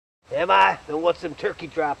Am I? Then what's them turkey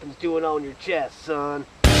droppings doing on your chest, son?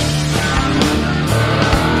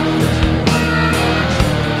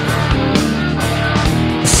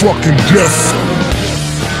 Fucking death.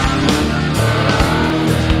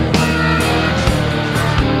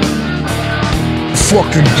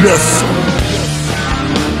 Fucking death.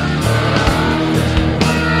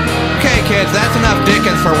 Okay, kids, that's enough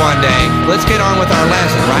Dickens for one day. Let's get on with our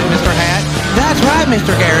lesson, right, Mr. Hat? That's right,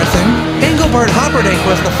 Mr. Garrison. Engelbert Humperdinck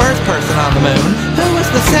was the first person on the moon. Who was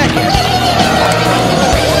the second?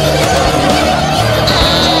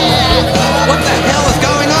 What the hell is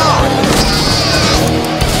going on?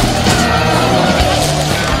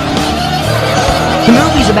 The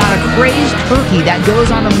movie's about a crazed turkey that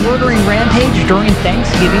goes on a murdering rampage during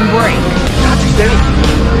Thanksgiving break.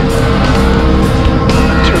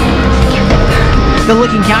 The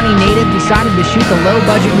Licking County native decided to shoot the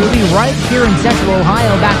low-budget movie right here in Central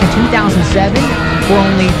Ohio back in 2007 for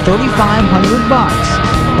only $3,500.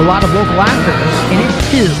 A lot of local actors in it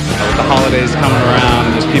too. With the holidays coming around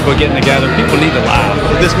and just people getting together, people need to laugh.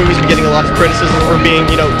 This movie's been getting a lot of criticism for being,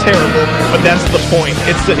 terrible, but that's the point.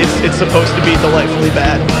 It's supposed to be delightfully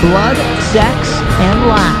bad. Blood, sex, and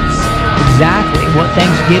laughs. Exactly what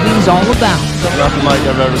Thanksgiving's all about. Nothing like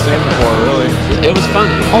I've ever seen before, really. It was funny.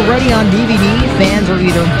 Already on DVD, fans are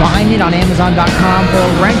either buying it on Amazon.com or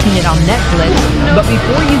renting it on Netflix. But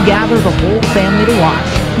before you gather the whole family to watch,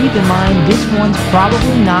 keep in mind this one's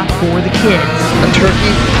probably not for the kids. A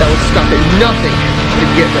turkey that would stop at nothing to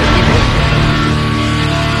get the evil.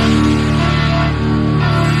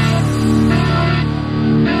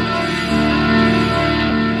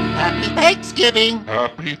 Happy Thanksgiving.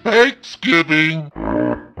 Happy Thanksgiving.